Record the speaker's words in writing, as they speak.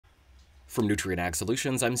From Nutrien Ag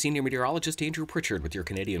Solutions, I'm Senior Meteorologist Andrew Pritchard with your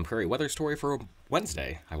Canadian Prairie weather story for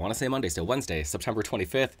Wednesday. I want to say Monday, still Wednesday, September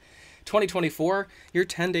 25th, 2024. Your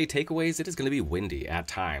 10-day takeaways, it is going to be windy at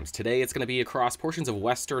times. Today, it's going to be across portions of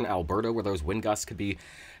western Alberta where those wind gusts could be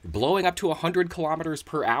blowing up to 100 kilometers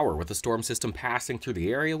per hour. With the storm system passing through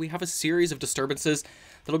the area, we have a series of disturbances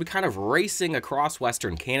that'll be kind of racing across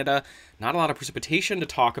western Canada. Not a lot of precipitation to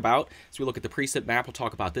talk about. As we look at the preset map, we'll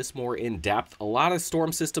talk about this more in depth. A lot of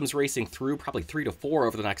storm systems racing through, probably 3 to 4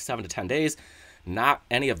 over the next 7 to 10 days. Not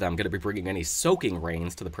any of them going to be bringing any soaking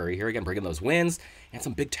rains to the prairie here. Again, bringing those winds and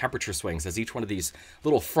some big temperature swings as each one of these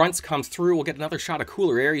little fronts comes through. We'll get another shot of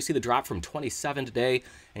cooler air. You see the drop from 27 today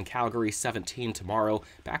in Calgary, 17 tomorrow,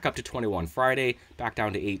 back up to 21 Friday, back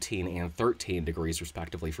down to 18 and 13 degrees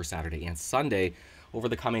respectively for Saturday and Sunday over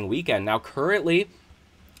the coming weekend. Now, currently,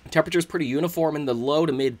 temperature's pretty uniform in the low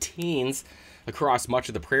to mid-teens across much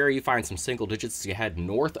of the prairie. You find some single digits as you head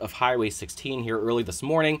north of Highway 16 here early this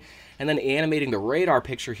morning. And then animating the radar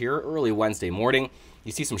picture here early Wednesday morning,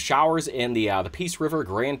 you see some showers in the Peace River,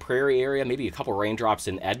 Grand Prairie area, maybe a couple raindrops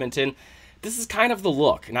in Edmonton. This is kind of the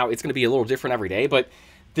look. Now, it's going to be a little different every day, but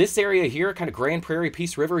this area here, kind of Grand Prairie,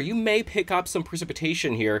 Peace River, you may pick up some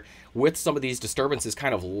precipitation here with some of these disturbances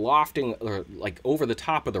kind of lofting like over the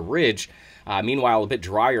top of the ridge. Meanwhile, a bit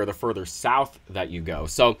drier the further south that you go.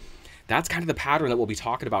 So that's kind of the pattern that we'll be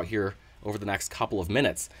talking about here over the next couple of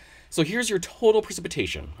minutes. So here's your total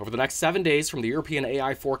precipitation over the next 7 days from the European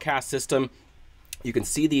AI forecast system. You can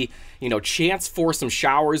see the, chance for some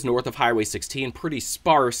showers north of Highway 16, pretty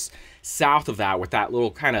sparse south of that with that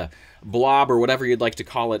little kind of blob or whatever you'd like to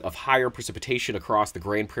call it of higher precipitation across the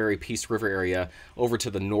Grand Prairie Peace River area over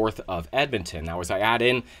to the north of Edmonton. Now, as I add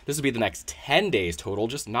in, this will be the next 10 days total,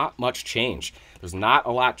 just not much change. There's not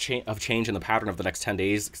a lot of change in the pattern of the next 10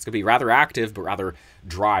 days. It's going to be rather active, but rather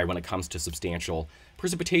dry when it comes to substantial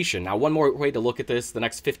precipitation. Now, one more way to look at this, the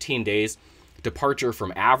next 15 days, departure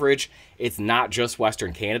from average. It's not just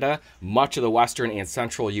Western Canada. Much of the western and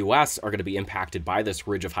central U.S. are going to be impacted by this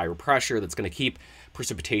ridge of higher pressure that's going to keep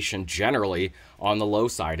precipitation generally on the low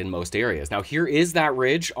side in most areas. Now, here is that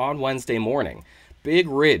ridge on Wednesday morning. Big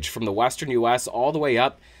ridge from the western U.S. all the way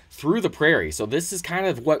up through the prairie. So this is kind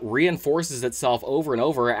of what reinforces itself over and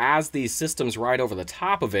over as these systems ride over the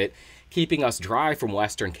top of it, keeping us dry from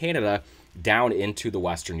Western Canada down into the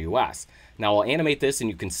western U.S. Now, I'll animate this and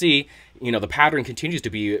you can see, the pattern continues to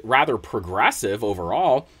be rather progressive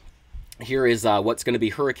overall. Here is what's going to be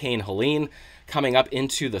Hurricane Helene coming up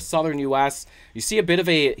into the southern U.S. You see a bit of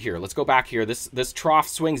here, let's go back here. This trough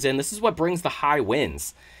swings in. This is what brings the high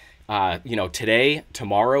winds. Today,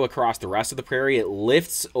 tomorrow, across the rest of the prairie, it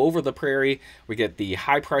lifts over the prairie. We get the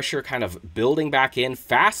high pressure kind of building back in,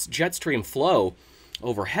 fast jet stream flow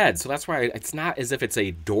overhead. So that's why it's not as if it's a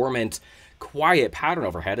dormant, quiet pattern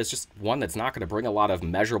overhead. It's just one that's not going to bring a lot of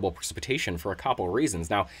measurable precipitation for a couple of reasons.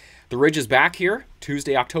 Now, the ridge is back here,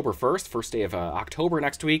 Tuesday, October 1st, first day of October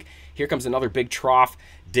next week. Here comes another big trough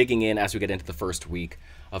digging in as we get into the first week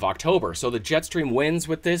of October. So the jet stream winds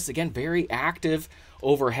with this, again, very active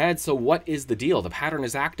overhead. So what is the deal? The pattern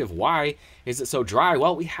is active. Why is it so dry?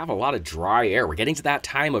 Well, we have a lot of dry air. We're getting to that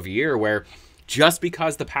time of year where just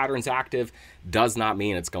because the pattern's active does not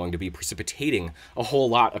mean it's going to be precipitating a whole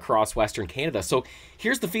lot across Western Canada. So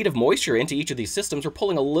here's the feed of moisture into each of these systems. We're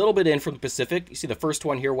pulling a little bit in from the Pacific. You see the first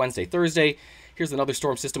one here Wednesday, Thursday. Here's another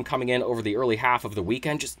storm system coming in over the early half of the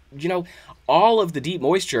weekend. Just, all of the deep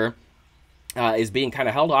moisture is being kind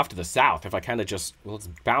of held off to the south. If I kind of just, let's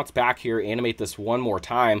bounce back here, animate this one more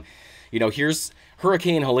time. Here's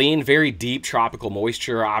Hurricane Helene, very deep tropical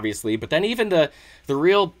moisture, obviously. But then even the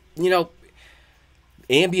real,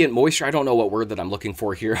 ambient moisture, I don't know what word that I'm looking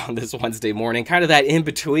for here on this Wednesday morning, kind of that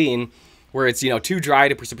in-between where it's, too dry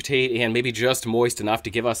to precipitate and maybe just moist enough to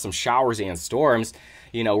give us some showers and storms.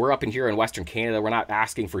 We're up in here in Western Canada. We're not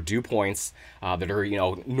asking for dew points that are,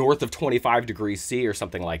 north of 25 degrees C or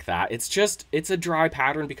something like that. It's a dry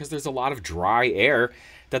pattern because there's a lot of dry air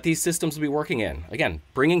that these systems will be working in. Again,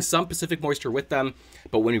 bringing some Pacific moisture with them,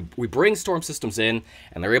 but when we bring storm systems in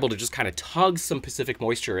and they're able to just kind of tug some Pacific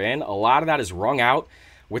moisture in, a lot of that is wrung out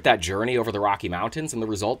with that journey over the Rocky Mountains, and the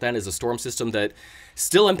result then is a storm system that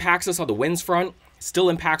still impacts us on the winds front, still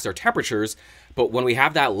impacts our temperatures, but when we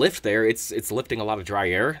have that lift there, it's lifting a lot of dry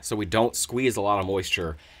air, so we don't squeeze a lot of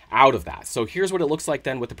moisture out of that. So here's what it looks like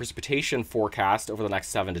then with the precipitation forecast over the next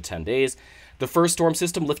 7 to 10 days. The first storm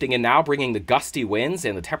system lifting in now, bringing the gusty winds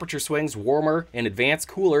and the temperature swings warmer in advance,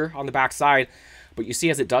 cooler on the backside. But you see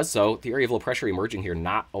as it does so, the area of low pressure emerging here,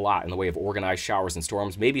 not a lot in the way of organized showers and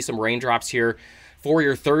storms. Maybe some raindrops here for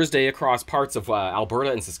your Thursday across parts of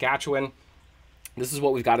Alberta and Saskatchewan. This is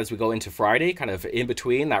what we've got as we go into Friday, kind of in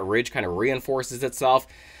between. That ridge kind of reinforces itself.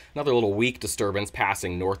 Another little weak disturbance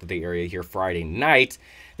passing north of the area here Friday night.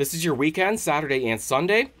 This is your weekend, Saturday and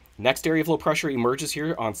Sunday. Next area of low pressure emerges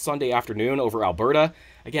here on Sunday afternoon over Alberta.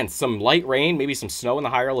 Again, some light rain, maybe some snow in the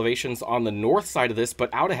higher elevations on the north side of this,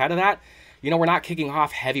 but out ahead of that, we're not kicking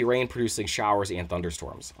off heavy rain producing showers and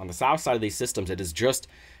thunderstorms. On the south side of these systems, it is just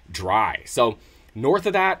dry. So north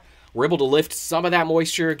of that, we're able to lift some of that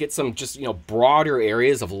moisture, get some just, broader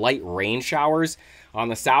areas of light rain showers. On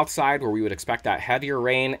the south side, where we would expect that heavier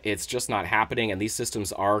rain, it's just not happening, and these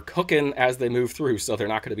systems are cooking as they move through, so they're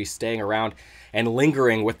not going to be staying around and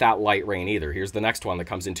lingering with that light rain either. Here's the next one that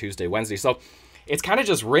comes in Tuesday, Wednesday. So it's kind of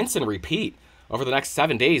just rinse and repeat over the next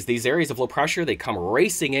 7 days. These areas of low pressure, they come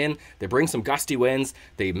racing in, they bring some gusty winds,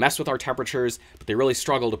 they mess with our temperatures, but they really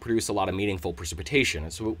struggle to produce a lot of meaningful precipitation.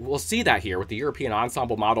 And so we'll see that here with the European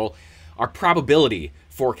ensemble model, our probability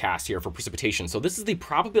forecast here for precipitation. So this is the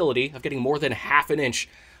probability of getting more than half an inch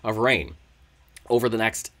of rain over the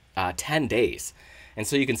next 10 days. And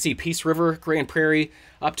so you can see Peace River, Grand Prairie,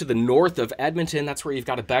 up to the north of Edmonton. That's where you've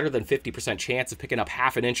got a better than 50% chance of picking up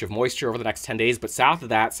half an inch of moisture over the next 10 days. But south of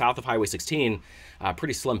that, south of Highway 16,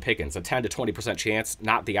 pretty slim pickings, a 10 to 20% chance.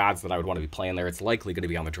 Not the odds that I would want to be playing there. It's likely going to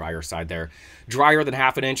be on the drier side there. Drier than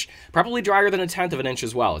half an inch, probably drier than a tenth of an inch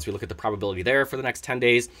as well, as we look at the probability there for the next 10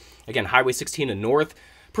 days. Again, Highway 16 and north,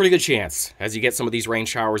 pretty good chance. As you get some of these rain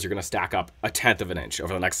showers, you're going to stack up a tenth of an inch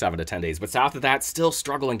over the next 7 to 10 days. But south of that, still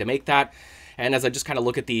struggling to make that. And as I just kind of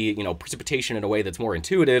look at the, precipitation in a way that's more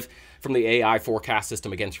intuitive from the AI forecast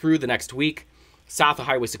system, again, through the next week, south of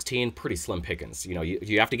Highway 16, pretty slim pickings.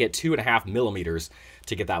 You have to get 2.5 millimeters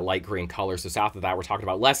to get that light green color. So south of that, we're talking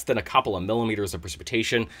about less than a couple of millimeters of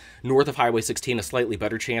precipitation. North of Highway 16, a slightly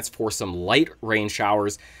better chance for some light rain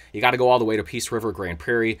showers. You got to go all the way to Peace River, Grand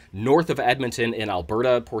Prairie. North of Edmonton in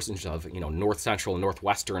Alberta, portions of, north central and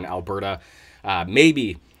northwestern Alberta,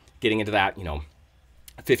 maybe getting into that,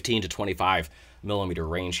 15 to 25 millimeter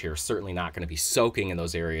range here. Certainly not going to be soaking in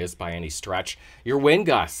those areas by any stretch. Your wind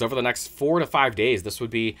gusts over the next 4 to 5 days. This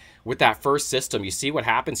would be with that first system. You see what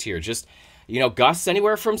happens here. Just, gusts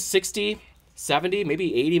anywhere from 60, 70,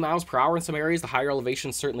 maybe 80 miles per hour in some areas. The higher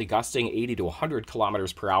elevations certainly gusting 80 to 100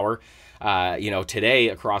 kilometers per hour. Today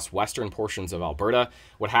across western portions of Alberta,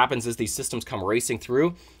 what happens is these systems come racing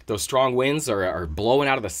through. Those strong winds are blowing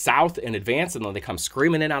out of the south in advance, and then they come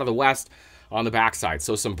screaming in out of the west on the backside.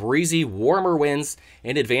 So some breezy, warmer winds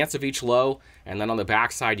in advance of each low, and then on the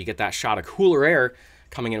backside you get that shot of cooler air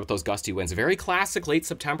coming in with those gusty winds. A very classic late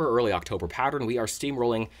September, early October pattern. We are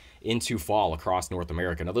steamrolling into fall across North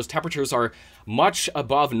America. Now those temperatures are much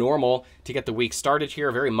above normal to get the week started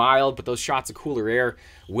here, very mild, but those shots of cooler air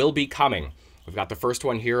will be coming. We've got the first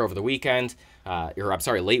one here over the weekend,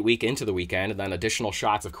 late week into the weekend, and then additional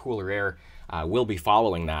shots of cooler air will be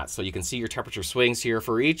following that. So you can see your temperature swings here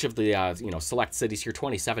for each of the select cities here.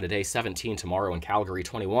 27 today, 17 tomorrow in Calgary,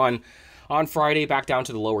 21 on Friday, back down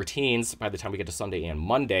to the lower teens by the time we get to Sunday and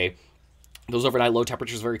Monday. Those overnight low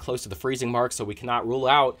temperatures very close to the freezing mark, so we cannot rule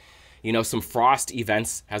out some frost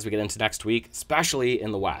events as we get into next week, especially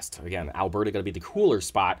in the west. Again, Alberta going to be the cooler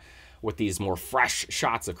spot with these more fresh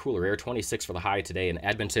shots of cooler air. 26 for the high today in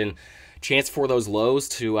Edmonton. Chance for those lows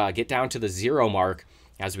to get down to the 0 mark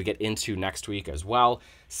as we get into next week as well.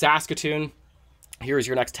 Saskatoon, here is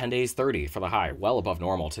your next 10 days, 30 for the high, well above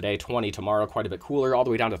normal. Today, 20, tomorrow, quite a bit cooler, all the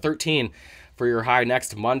way down to 13 for your high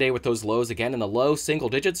next Monday with those lows again in the low single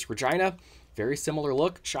digits. Regina, very similar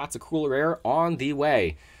look, shots of cooler air on the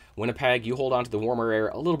way. Winnipeg, you hold on to the warmer air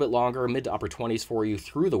a little bit longer, mid to upper 20s for you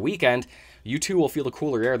through the weekend. You too will feel the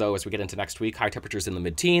cooler air, though, as we get into next week. High temperatures in the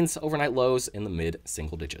mid-teens, overnight lows in the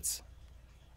mid-single digits.